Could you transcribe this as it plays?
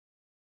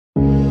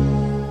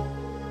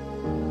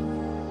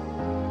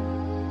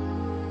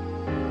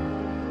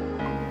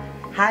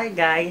Hi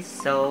guys!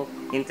 So,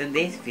 in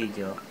today's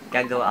video,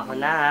 gagawa ako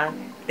ng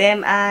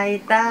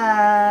TMI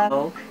tag!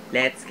 So,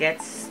 let's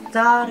get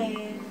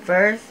started!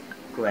 First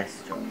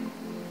question.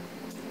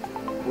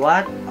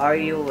 What are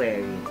you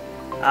wearing?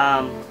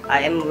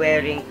 I am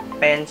wearing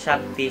pen shop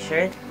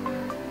t-shirt.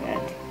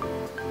 Yan.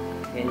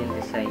 Yan yung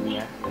design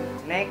niya.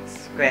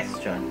 Next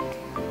question.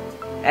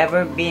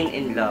 Ever been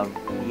in love?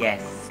 Yes.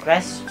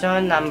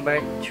 Question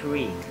number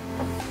 3.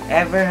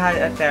 Ever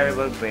had a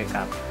terrible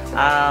breakup?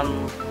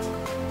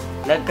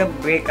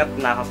 Nagka-breakup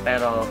na ako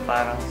pero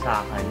parang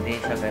sa akin, hindi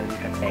siya ganun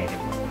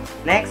ka-terrible.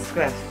 Next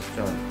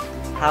question.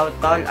 How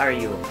tall are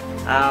you?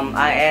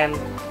 I am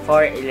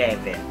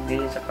 4'11".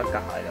 Yun sa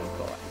pagkakaalam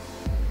ko.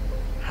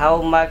 How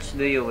much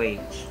do you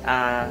weigh?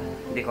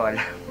 Hindi ko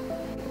alam.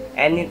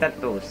 Any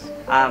tattoos?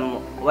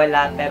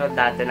 Wala pero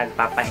dati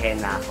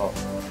nagpapahena ako.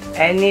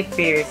 Any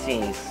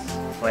piercings?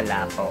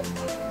 Wala po.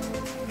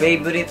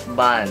 Favorite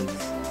bands?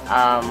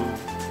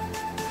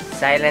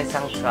 Silent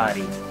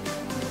Sanctuary.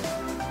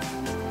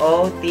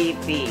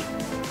 OTP.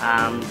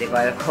 Di ko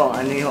alam kung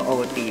ano yung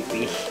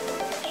OTP.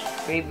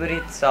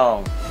 Favorite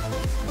song.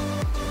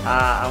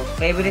 Ang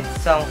favorite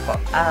song ko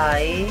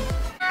ay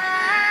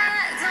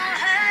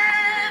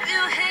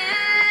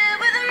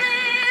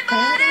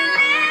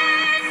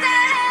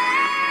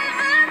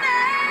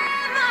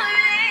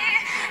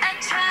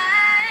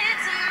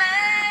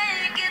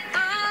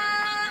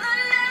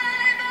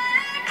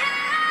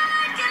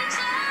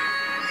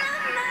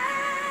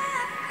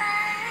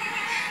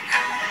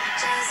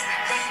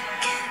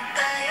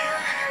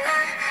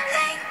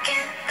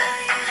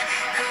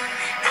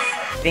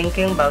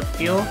Thinking About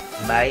You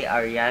by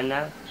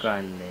Ariana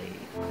Grande.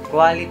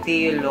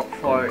 Quality you look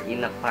for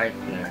in a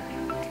partner.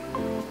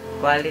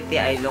 Quality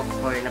I look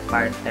for in a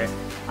partner.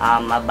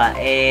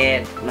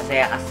 Mabait,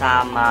 masaya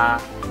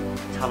kasama,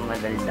 tsaka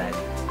madaldal.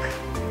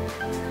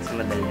 So,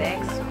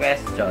 next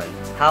question.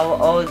 How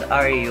old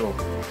are you?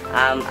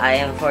 I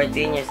am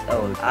 14 years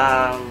old.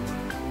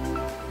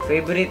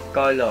 Favorite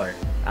color?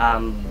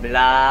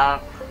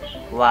 Black,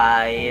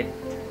 white,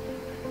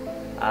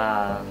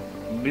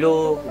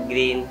 blue,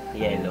 green,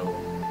 yellow.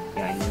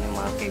 Yan, yun yung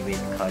mga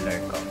favorite color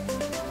ko.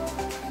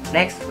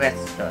 Next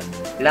question.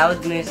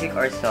 Loud music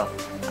or soft?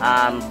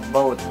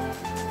 Both.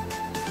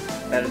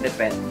 Pero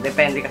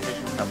depende kasi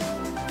siya sa mood.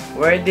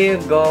 Where do you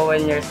go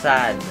when you're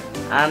sad?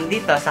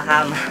 Dito, sa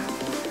kama.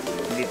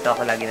 Dito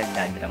ako lagi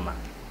nagdadrama.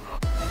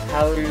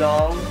 How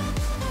long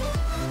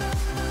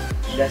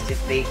does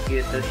it take you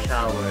to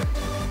shower?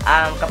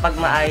 Kapag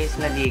maayos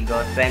na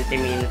ligo, 20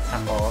 minutes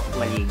ako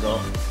maligo.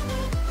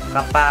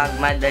 Kapag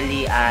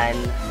madalian,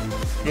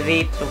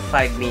 3 to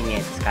 5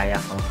 minutes kaya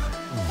ko.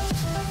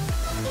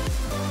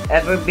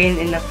 Ever been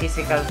in a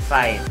physical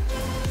fight?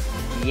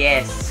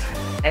 Yes.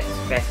 Next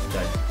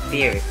question.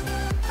 Fears.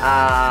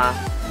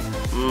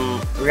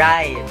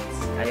 Rides.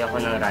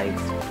 Ayoko ng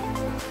rides.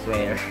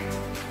 Swear.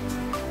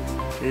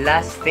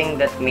 Last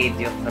thing that made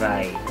you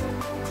cry.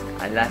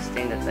 Last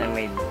thing that I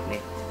made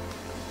me.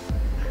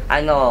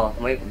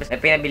 May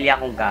pinabili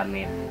akong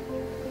gamit.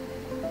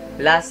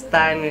 Last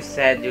time you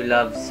said you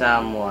love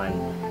someone.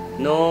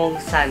 Nung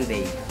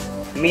Sunday.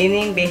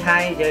 Meaning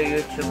behind your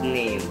YouTube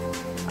name.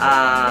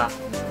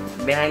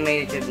 Behind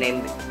my YouTube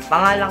name.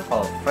 Pangalan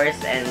ko.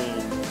 First and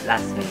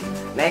last name.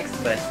 Next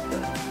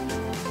question.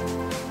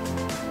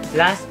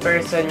 Last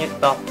person you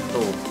talk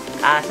to.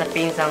 Sa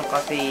pinsan ko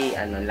si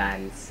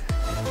Lance.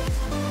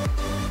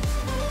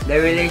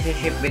 The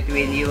relationship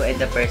between you and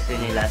the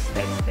person you last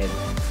texted.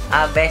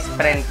 Best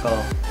friend ko.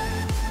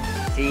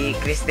 Si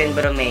Kristen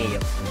Bromeo.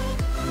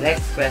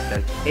 Next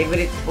question.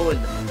 Favorite food?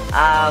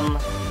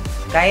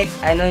 Kahit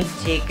anong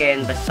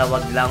chicken, basta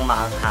wag lang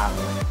maanghang.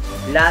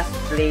 Last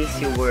place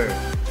you were?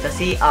 Sa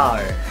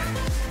CR.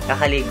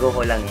 Nakaligo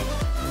ko lang eh.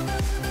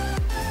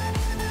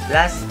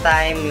 Last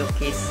time you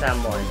kissed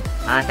someone?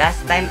 Last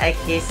time I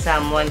kissed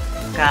someone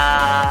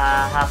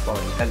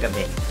kahapon,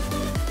 kagabi.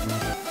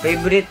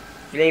 Favorite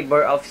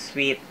flavor of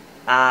sweet?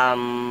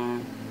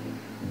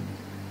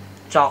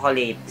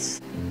 Chocolates.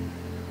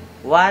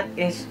 What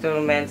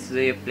instruments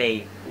do you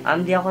play?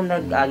 Di ako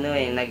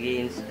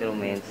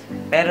nag-instruments.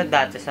 Pero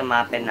dati sa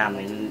mapen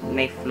namin,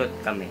 may flute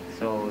kami.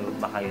 So,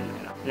 baka yun.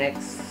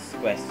 Next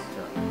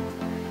question.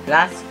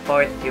 Last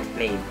sport you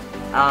played?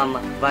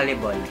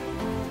 Volleyball.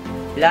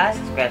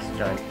 Last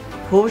question.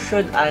 Who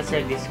should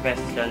answer this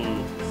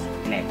question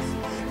next?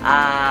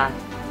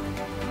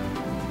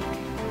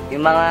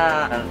 Yung mga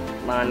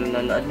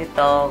nanonood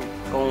nito,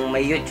 kung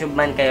may YouTube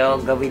man kayo,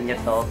 gawin nyo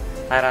to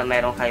para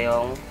meron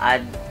kayong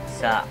ad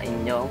sa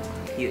inyong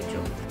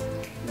YouTube.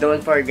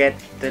 Don't forget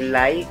to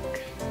like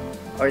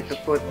or to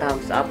put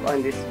thumbs up on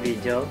this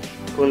video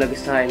kung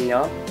nagustuhan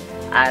nyo.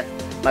 At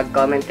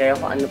mag-comment kayo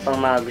kung ano pang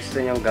mga gusto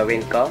nyong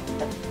gawin ko.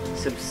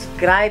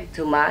 Subscribe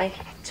to my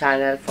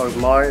channel for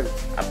more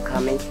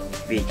upcoming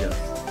videos.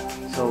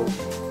 So,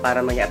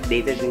 para may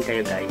updated din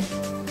kayo guys.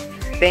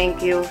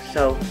 Thank you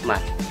so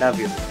much. Love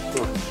you.